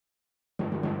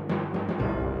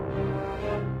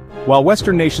While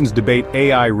Western nations debate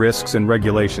AI risks and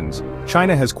regulations,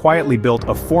 China has quietly built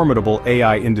a formidable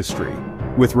AI industry.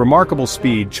 With remarkable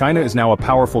speed, China is now a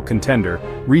powerful contender,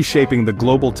 reshaping the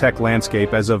global tech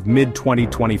landscape as of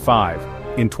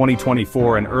mid-2025. In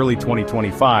 2024 and early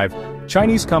 2025,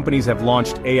 Chinese companies have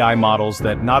launched AI models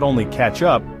that not only catch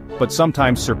up, but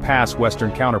sometimes surpass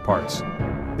Western counterparts.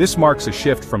 This marks a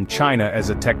shift from China as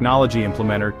a technology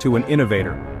implementer to an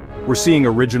innovator. We're seeing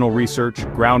original research,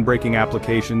 groundbreaking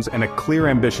applications, and a clear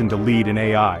ambition to lead in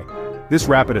AI. This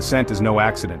rapid ascent is no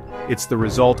accident. It's the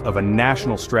result of a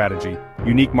national strategy,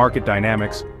 unique market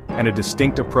dynamics, and a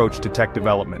distinct approach to tech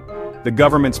development. The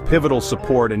government's pivotal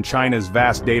support and China's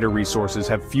vast data resources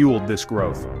have fueled this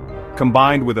growth.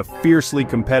 Combined with a fiercely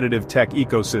competitive tech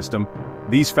ecosystem,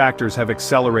 these factors have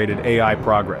accelerated AI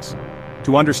progress.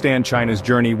 To understand China's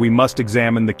journey, we must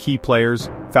examine the key players,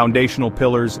 foundational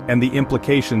pillars, and the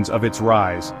implications of its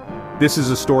rise. This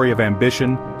is a story of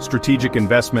ambition, strategic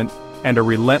investment, and a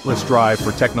relentless drive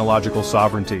for technological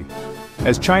sovereignty.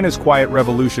 As China's quiet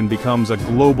revolution becomes a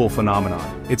global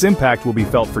phenomenon, its impact will be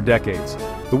felt for decades.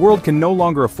 The world can no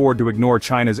longer afford to ignore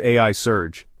China's AI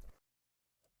surge.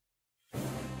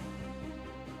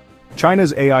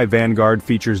 China's AI Vanguard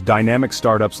features dynamic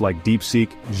startups like DeepSeek,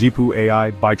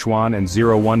 AI, Baichuan, and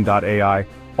 01.ai,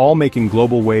 all making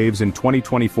global waves in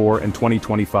 2024 and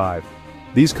 2025.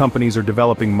 These companies are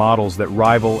developing models that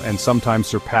rival and sometimes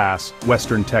surpass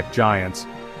Western tech giants.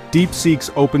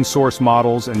 DeepSeek's open-source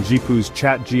models and Zhipu's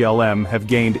ChatGLM have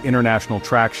gained international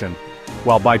traction,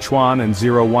 while Baichuan and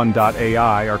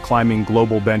 01.ai are climbing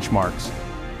global benchmarks.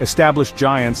 Established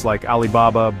giants like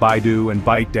Alibaba, Baidu, and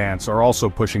ByteDance are also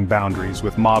pushing boundaries,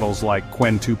 with models like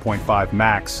Qwen 2.5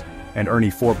 Max and Ernie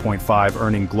 4.5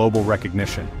 earning global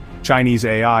recognition. Chinese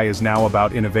AI is now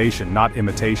about innovation, not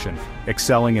imitation,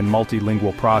 excelling in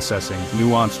multilingual processing,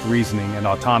 nuanced reasoning, and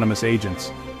autonomous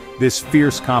agents. This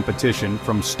fierce competition,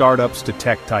 from startups to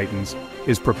tech titans,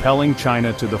 is propelling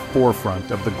China to the forefront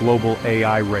of the global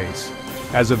AI race.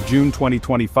 As of June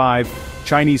 2025,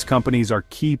 Chinese companies are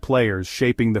key players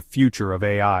shaping the future of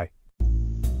AI.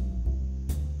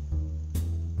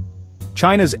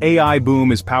 China's AI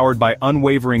boom is powered by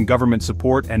unwavering government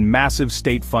support and massive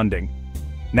state funding.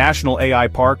 National AI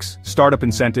parks, startup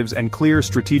incentives, and clear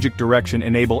strategic direction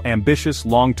enable ambitious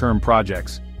long-term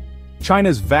projects.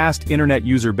 China's vast internet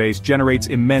user base generates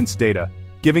immense data,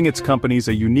 giving its companies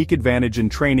a unique advantage in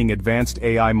training advanced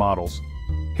AI models.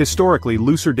 Historically,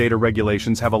 looser data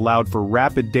regulations have allowed for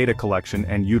rapid data collection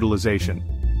and utilization.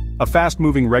 A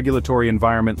fast-moving regulatory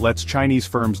environment lets Chinese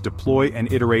firms deploy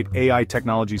and iterate AI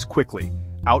technologies quickly,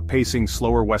 outpacing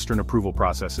slower Western approval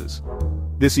processes.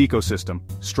 This ecosystem,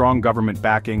 strong government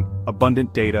backing,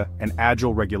 abundant data, and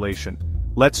agile regulation,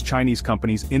 lets Chinese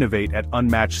companies innovate at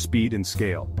unmatched speed and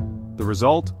scale. The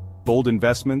result? Bold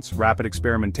investments, rapid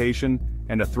experimentation,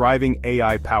 and a thriving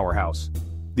AI powerhouse.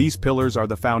 These pillars are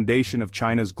the foundation of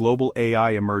China's global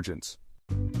AI emergence.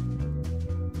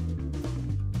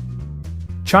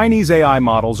 Chinese AI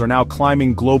models are now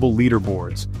climbing global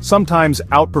leaderboards, sometimes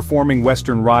outperforming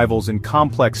Western rivals in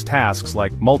complex tasks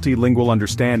like multilingual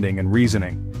understanding and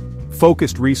reasoning.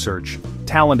 Focused research,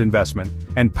 talent investment,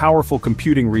 and powerful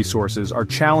computing resources are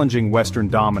challenging Western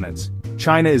dominance.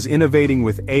 China is innovating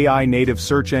with AI-native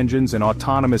search engines and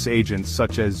autonomous agents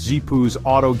such as Zhipu's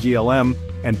AutoGLM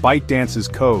and ByteDance's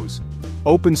Coz.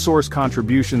 Open-source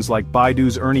contributions like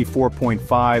Baidu's Ernie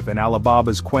 4.5 and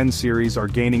Alibaba's Qwen series are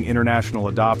gaining international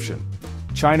adoption.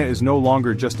 China is no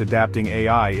longer just adapting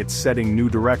AI, it's setting new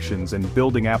directions and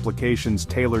building applications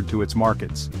tailored to its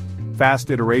markets.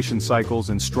 Fast iteration cycles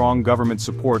and strong government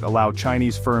support allow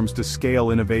Chinese firms to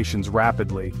scale innovations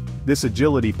rapidly. This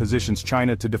agility positions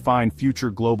China to define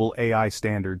future global AI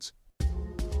standards.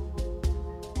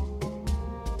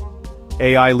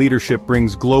 AI leadership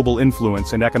brings global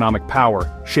influence and economic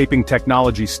power, shaping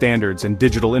technology standards and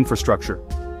digital infrastructure.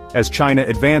 As China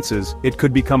advances, it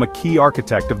could become a key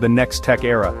architect of the next tech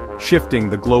era,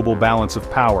 shifting the global balance of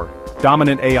power.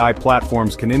 Dominant AI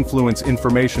platforms can influence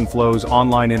information flows,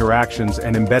 online interactions,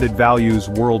 and embedded values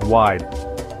worldwide.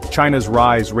 China's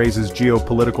rise raises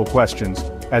geopolitical questions,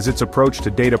 as its approach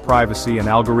to data privacy and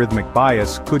algorithmic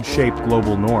bias could shape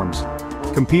global norms.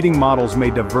 Competing models may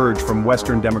diverge from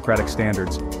Western democratic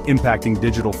standards, impacting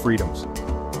digital freedoms.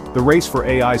 The race for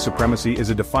AI supremacy is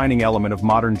a defining element of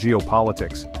modern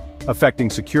geopolitics, affecting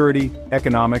security,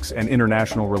 economics, and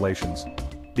international relations.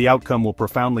 The outcome will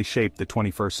profoundly shape the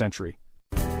 21st century.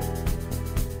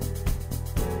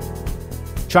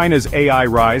 China's AI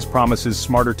rise promises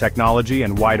smarter technology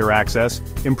and wider access,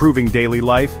 improving daily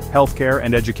life, healthcare,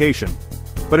 and education.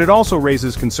 But it also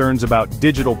raises concerns about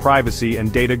digital privacy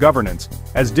and data governance,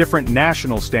 as different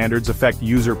national standards affect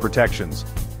user protections.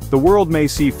 The world may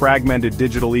see fragmented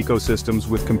digital ecosystems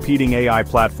with competing AI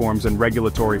platforms and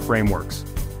regulatory frameworks.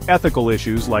 Ethical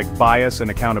issues like bias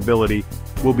and accountability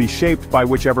will be shaped by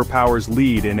whichever powers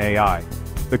lead in AI.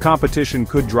 The competition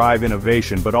could drive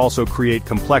innovation but also create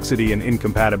complexity and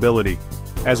incompatibility.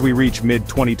 As we reach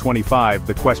mid-2025,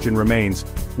 the question remains,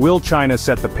 will China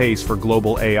set the pace for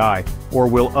global AI, or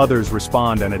will others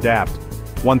respond and adapt?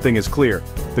 One thing is clear,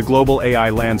 the global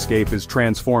AI landscape is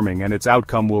transforming and its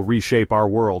outcome will reshape our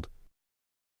world.